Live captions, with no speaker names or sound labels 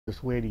the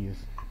sweatiest.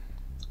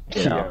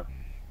 Yeah.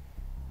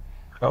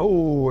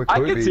 Oh, it could I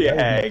could be. see a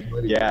That would be hag.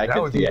 sweaty. Yeah, I that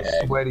could would see be a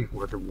hag. sweaty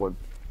looking one.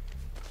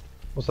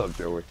 What's up,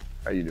 Joey?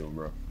 How you doing,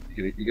 bro?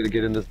 You gonna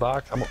get in this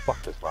box? I'm gonna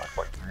fuck this box.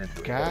 Fuck my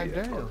into it. God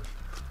Yeah. damn.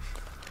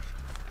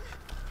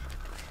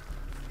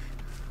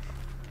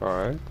 All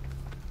right.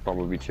 I'm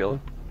gonna be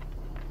chilling.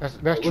 That's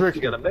Look, you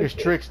Trickster. gotta make It's it.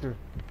 Trickster.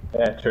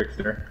 Yeah,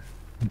 Trickster.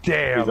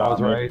 Damn, He's I was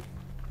on me. right.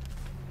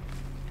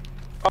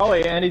 Oh,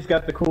 yeah, and he's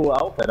got the cool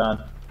outfit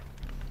on.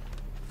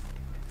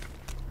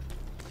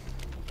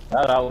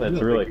 That outfit's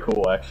really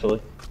cool,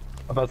 actually.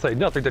 I'm about to say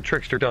nothing the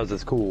Trickster does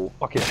is cool.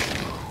 Fuck it.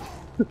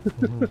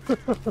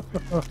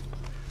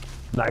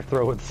 Knife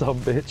throwing some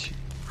bitch.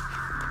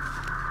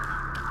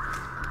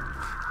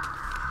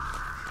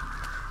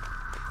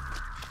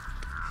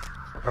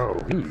 Oh,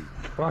 he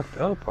fucked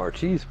up our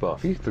cheese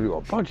puff. He threw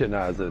a bunch of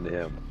knives into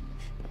him.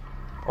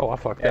 Oh, I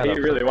fucked Yeah, that he up.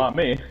 really want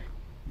me.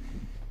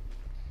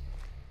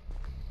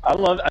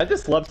 I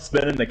just love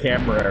spinning the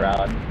camera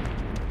around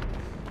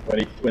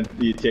when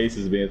he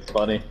chases me. It's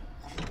funny,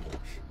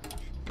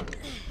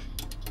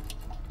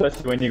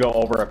 especially when you go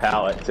over a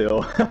pallet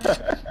too.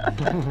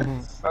 I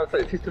was say,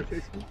 is he still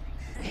chasing me?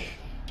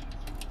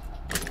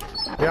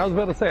 Yeah, I was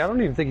about to say, I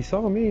don't even think he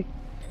saw me.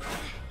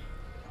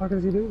 What the fuck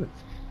is he doing?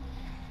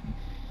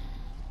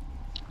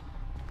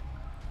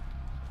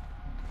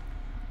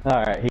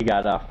 All right, he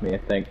got off me, I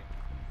think.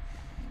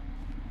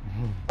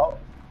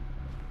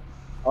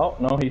 Oh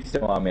no, he's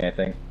still on me, I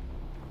think.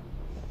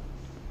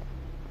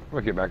 I'm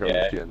gonna get back on Yeah.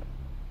 this chin.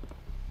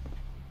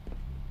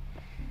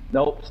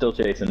 Nope, still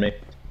chasing me.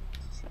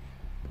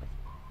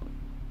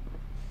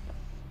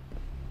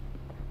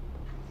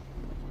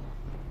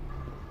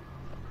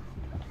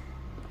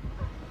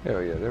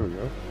 Hell yeah, there we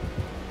go.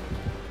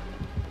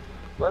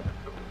 What?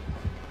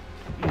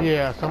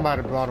 Yeah,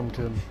 somebody brought him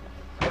to me.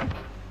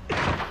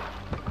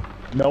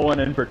 No one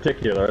in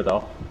particular,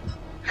 though.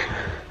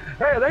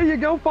 Hey, there you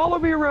go. Follow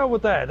me around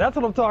with that. That's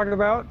what I'm talking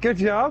about. Good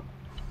job.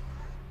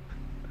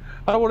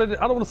 I don't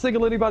want to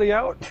single anybody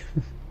out.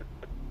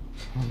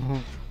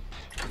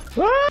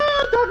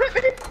 Ah, don't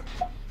hit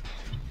me!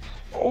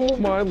 Oh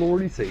my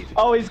lordy Satan.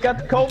 Oh, he's got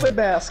the COVID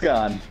mask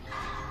on.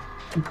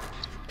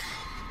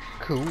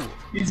 Cool.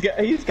 He's got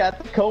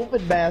the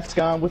COVID mask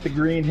on with the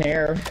green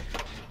hair.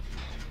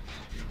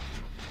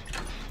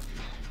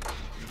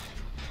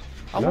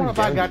 I wonder if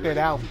I got that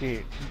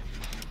outfit.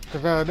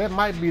 Because that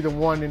might be the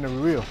one in the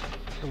real.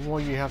 The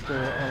one you have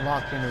to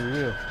unlock in the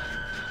real.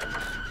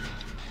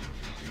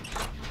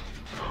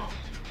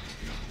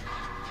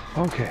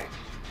 Okay.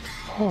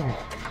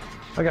 Oh,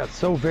 I got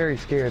so very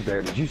scared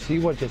there. Did you see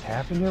what just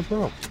happened there,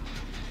 bro?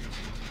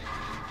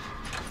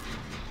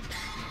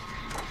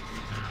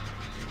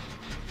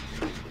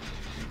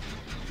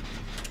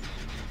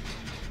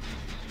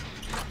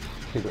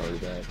 He's already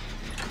back.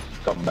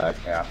 Come back,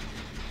 yeah.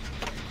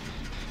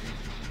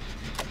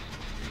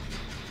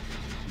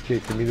 You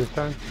chasing me this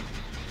time?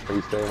 Or are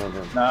you staying on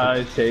him? Nah,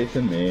 he's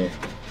chasing me.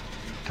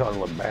 Tell him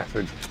what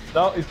bastard.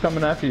 No, he's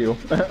coming after you.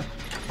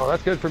 Oh,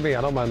 that's good for me.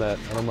 I don't mind that.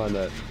 I don't mind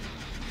that.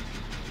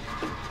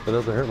 It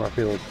doesn't hurt my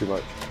feelings too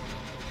much.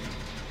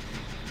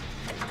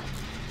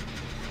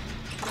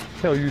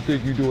 Hell, you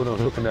think you doing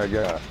unhooking that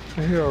guy?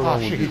 The hell Oh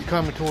wrong shit, with he's you?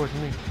 coming towards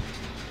me.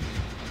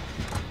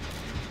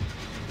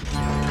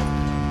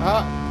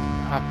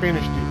 I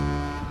finished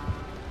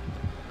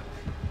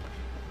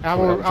it. I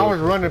was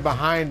running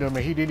behind him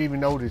and he didn't even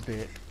notice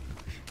that.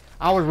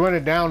 I was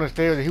running down the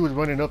stairs and he was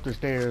running up the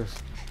stairs.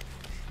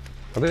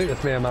 I think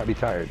this man might be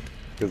tired.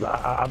 Because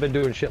I've been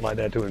doing shit like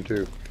that to him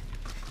too.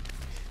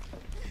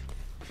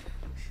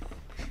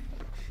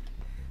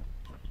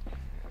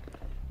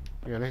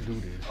 Yeah, let's do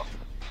this.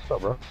 What's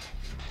up, bro?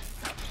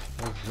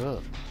 What's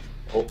up?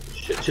 Oh,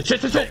 shit.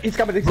 He's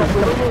coming, he's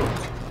coming.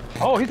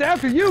 Oh, he's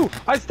after you!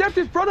 I stepped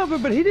in front of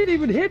him, but he didn't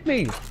even hit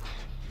me!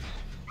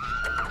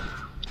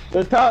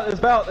 There's about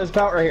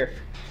right here.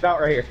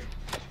 About right here.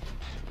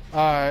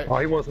 Alright. Oh,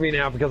 he wants me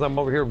now because I'm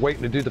over here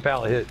waiting to do the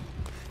pallet hit.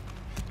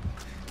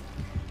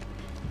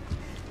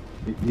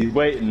 He's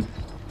waiting.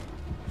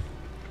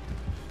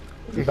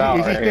 Is he About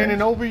right here.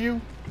 standing over you?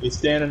 He's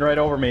standing right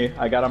over me.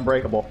 I got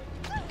unbreakable.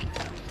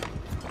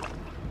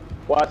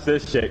 Watch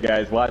this shit,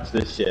 guys. Watch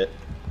this shit.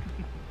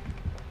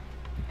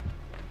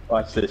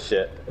 Watch this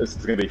shit. This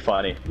is gonna be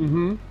funny.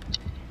 Mm-hmm.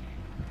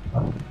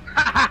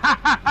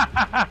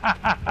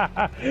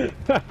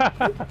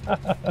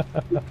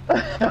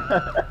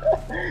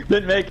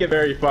 Didn't make it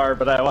very far,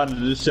 but I wanted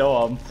to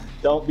show him.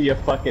 Don't be a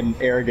fucking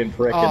arrogant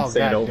prick Oh, and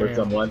stand over goddamn.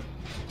 someone.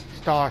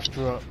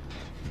 Starstruck.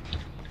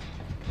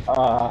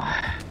 Uh,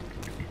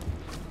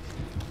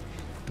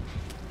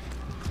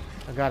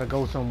 I gotta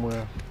go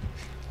somewhere.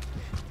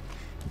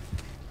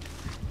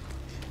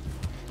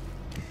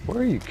 Where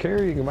are you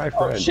carrying my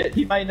friend? oh shit,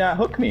 he might not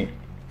hook me.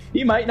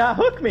 He might not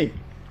hook me.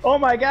 Oh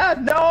my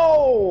god, no!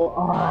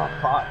 Oh,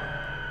 fuck.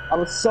 I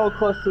was so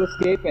close to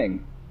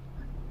escaping.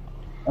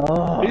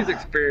 Oh. He's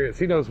experienced.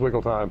 He knows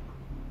wiggle time.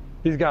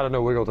 He's got to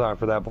know wiggle time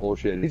for that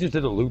bullshit. He just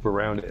did a loop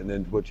around it and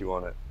then put you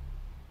on it.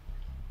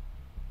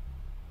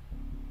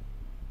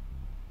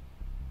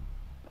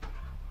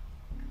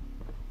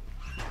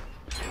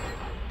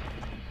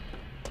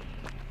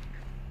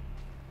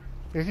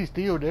 Is he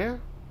still there?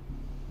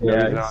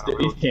 Yeah,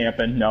 he's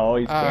camping. No,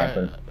 he's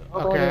camping.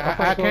 Okay,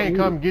 I can't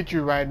come get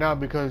you right now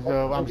because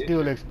I'm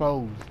still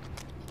exposed.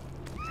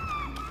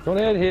 Go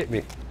ahead and hit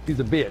me. He's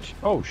a bitch.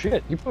 Oh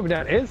shit, you put me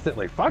down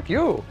instantly. Fuck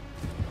you.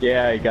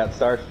 Yeah, he got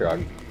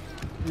starstruck.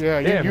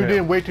 Yeah, Damn, you man.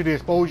 didn't wait till the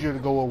exposure to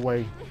go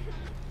away.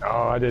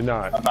 Oh, I did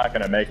not. I'm not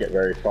gonna make it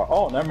very far.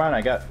 Oh, never mind.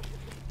 I got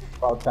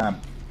all time.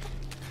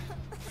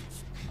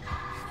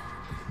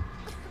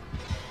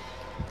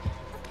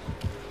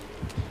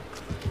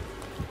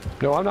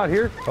 No, I'm not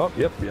here. Oh,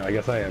 yep. Yeah, I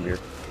guess I am here.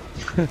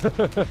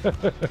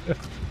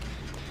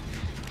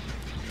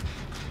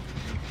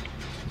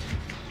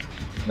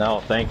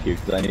 No, thank you,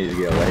 because I need to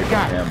get away from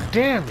God him.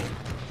 damn it!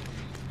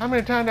 How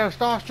many times that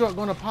Starstruck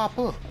gonna pop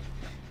up?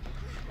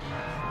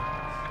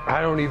 I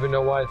don't even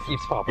know why it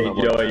keeps popping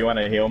Hey, up. Joey, you want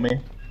to heal me?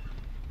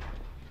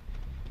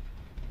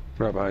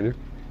 Right behind you.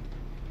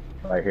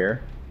 Right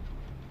here.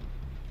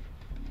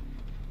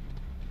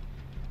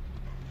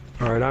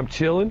 All right, I'm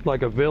chilling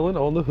like a villain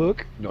on the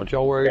hook. Don't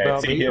y'all worry Okay,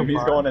 about see me. him. I'm He's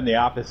fine. going in the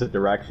opposite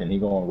direction. He's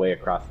going way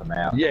across the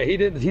map. Yeah, he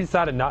did. He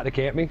decided not to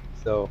camp me.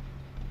 So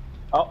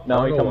Oh, no,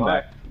 I he's don't know coming why.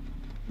 back.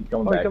 He's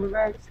coming Oh, he's back. coming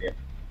back? Yeah.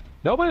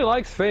 nobody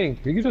likes Fing.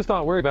 You can just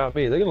not worry about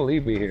me. They're gonna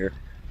leave me here.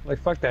 Like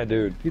fuck that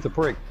dude. He's a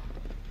prick.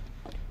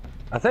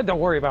 I said don't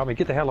worry about me.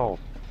 Get the hell on.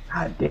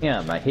 God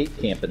damn, I hate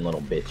camping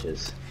little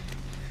bitches.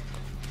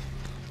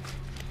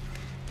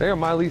 They are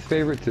my least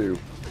favorite too.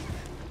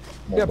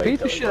 We'll Yeah, wait beat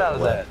the till he shit goes out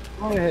of away. that.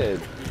 Go ahead.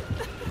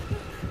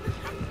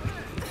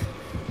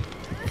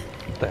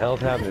 What the hell's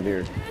happening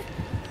here?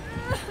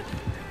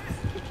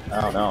 I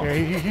don't know. Yeah,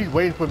 he's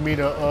waiting for me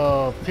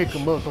to pick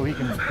him up so he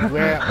can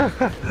grab.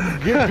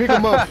 Pick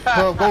him up,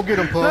 Puff. Go get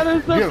him, Puff. That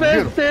is the Get him, best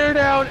get him. stare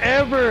down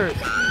ever!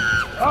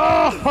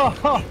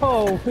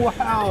 Oh,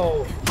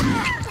 wow!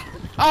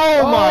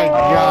 Oh my Oh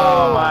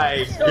god! my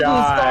That's a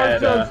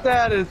god. Starstruck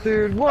status,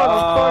 dude. What a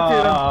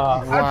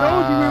fucking... I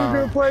told you we were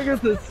gonna play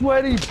against a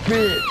sweaty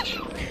bitch.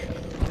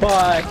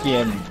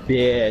 Fucking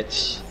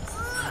bitch.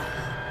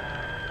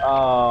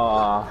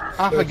 Oh.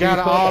 I forgot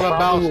all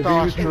about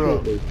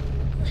Starstruck.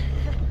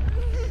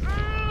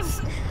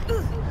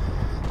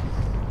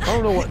 I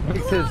don't know what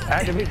makes his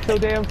activate so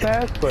damn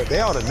fast, but they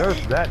ought to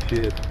nerf that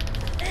shit.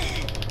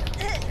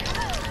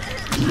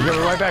 He's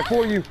coming right back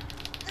for you.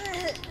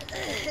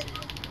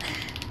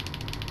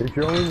 It's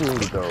your only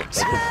wounded though.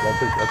 That's a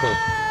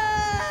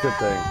good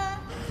thing.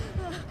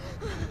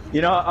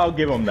 You know, I'll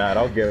give him that.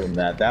 I'll give him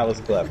that. That was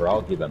clever.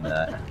 I'll give him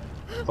that.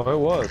 Oh, it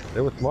was.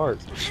 It was smart.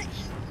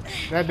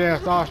 That damn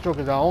Starstruck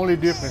is the only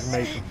difference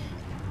maker.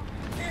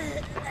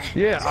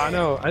 Yeah, I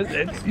know.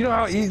 You know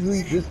how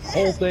easily this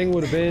whole thing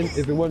would have been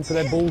if it wasn't for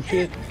that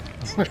bullshit?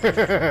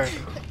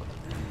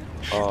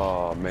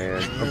 Oh,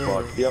 man. I'm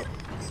fucked. Yep.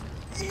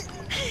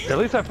 At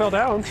least I fell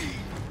down.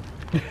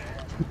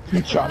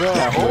 Chop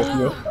that with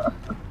you.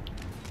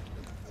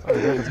 Oh,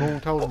 there's a boom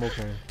totem.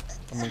 Okay,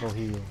 I'm gonna go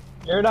heal.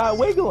 You're not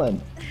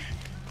wiggling.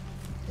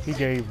 He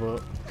gave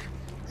up.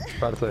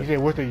 About to He say. said,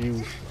 "What's the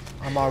use?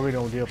 I'm already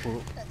on dip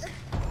up."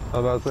 I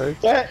was about to say.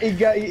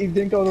 Yeah, he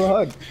didn't go to the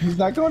hug. He's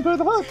not going to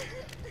the hug.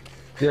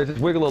 Yeah, just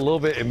wiggle a little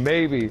bit and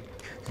maybe,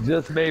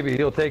 just maybe,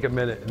 he'll take a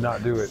minute and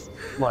not do it.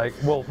 Like,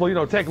 well, you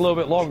know, take a little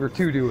bit longer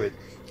to do it.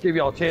 Give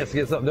y'all a chance to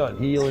get something done.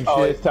 Heal and Oh,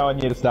 shit. he's telling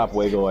you to stop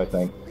wiggle, I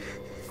think.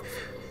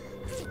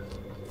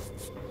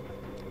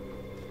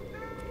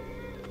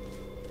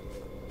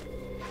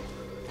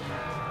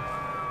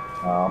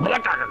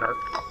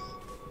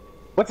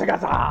 What's a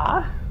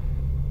gaza?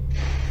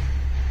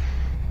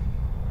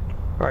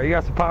 Alright, you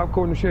got some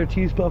popcorn and share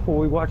cheese puff while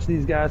we watch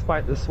these guys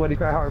fight this sweaty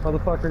cry-hard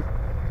motherfucker?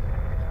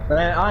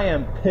 Man, I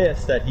am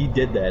pissed that he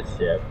did that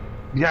shit.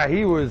 Yeah,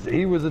 he was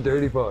a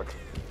dirty fuck.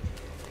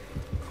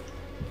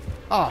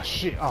 Oh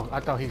shit! Oh, I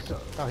thought he saw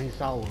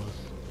us.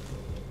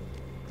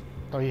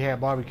 Thought he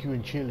had barbecue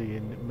and chili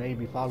and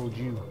maybe followed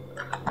you.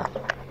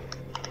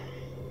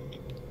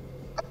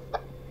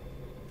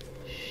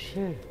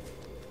 Shit.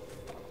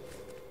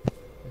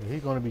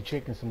 He's gonna be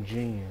checking some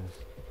gins.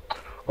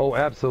 Oh,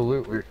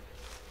 absolutely.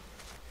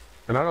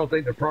 And I don't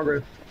think the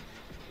progress,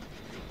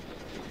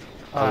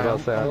 Alright, about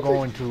to say, I I'm don't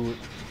going to it.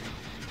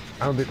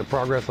 I don't think the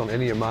progress on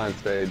any of mine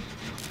stayed.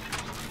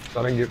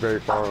 I didn't get very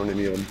far on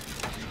any of them.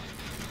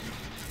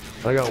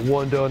 I got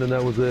one done and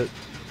that was it.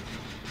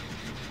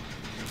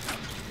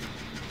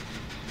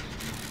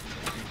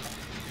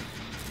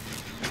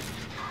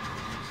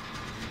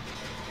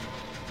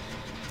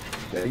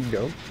 There you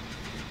go.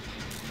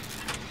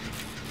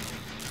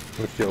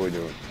 What's Joey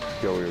doing?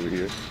 Joey over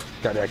here.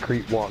 Got that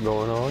creep walk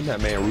going on.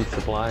 That man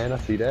resupplying. I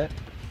see that.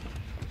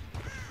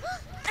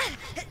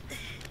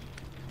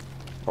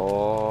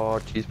 Oh,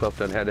 Cheese Puff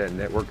done had that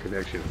network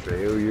connection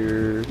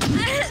failure.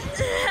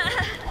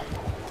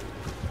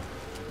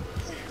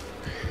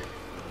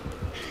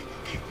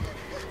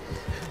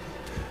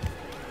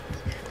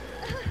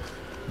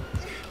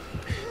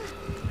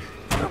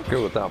 I'm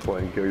good without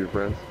playing Kill Your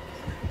Friends.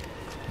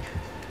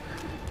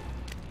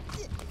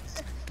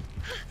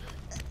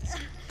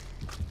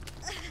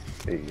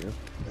 There you go.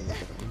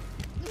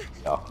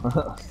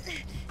 Oh.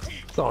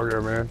 It's all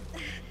good, man.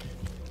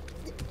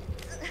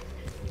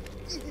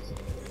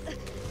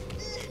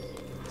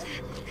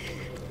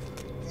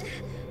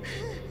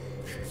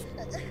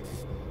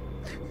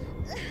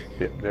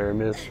 Yep, there he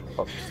is.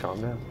 Oh, just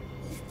calm down.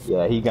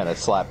 Yeah, he gonna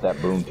slap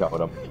that boom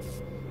totem.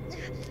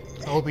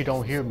 I hope he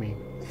don't hear me.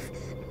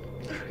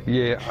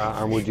 Yeah,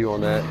 I'm with you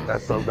on that.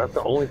 That's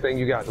the only thing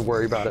you got to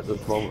worry about at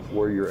this moment,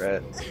 where you're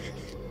at.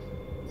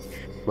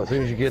 But as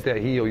soon as you get that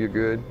heal, you're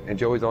good. And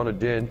Joey's on a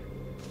gen.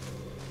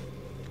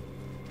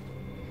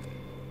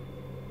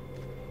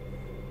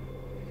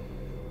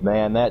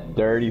 Man, that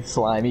dirty,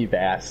 slimy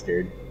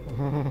bastard.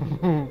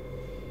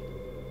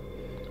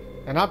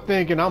 And I'm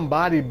thinking I'm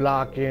body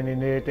blocking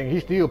and everything. He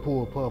still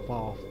pulled Puff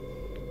off.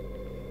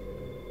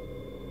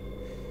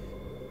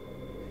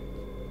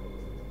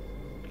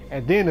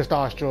 And then the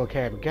Starstruck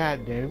happened.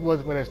 God damn, it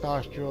wasn't for that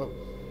Starstruck.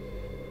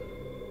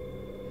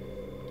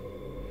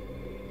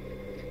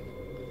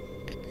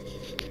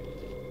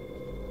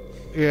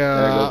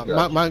 Yeah, There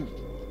goes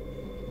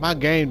my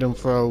game done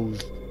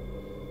froze.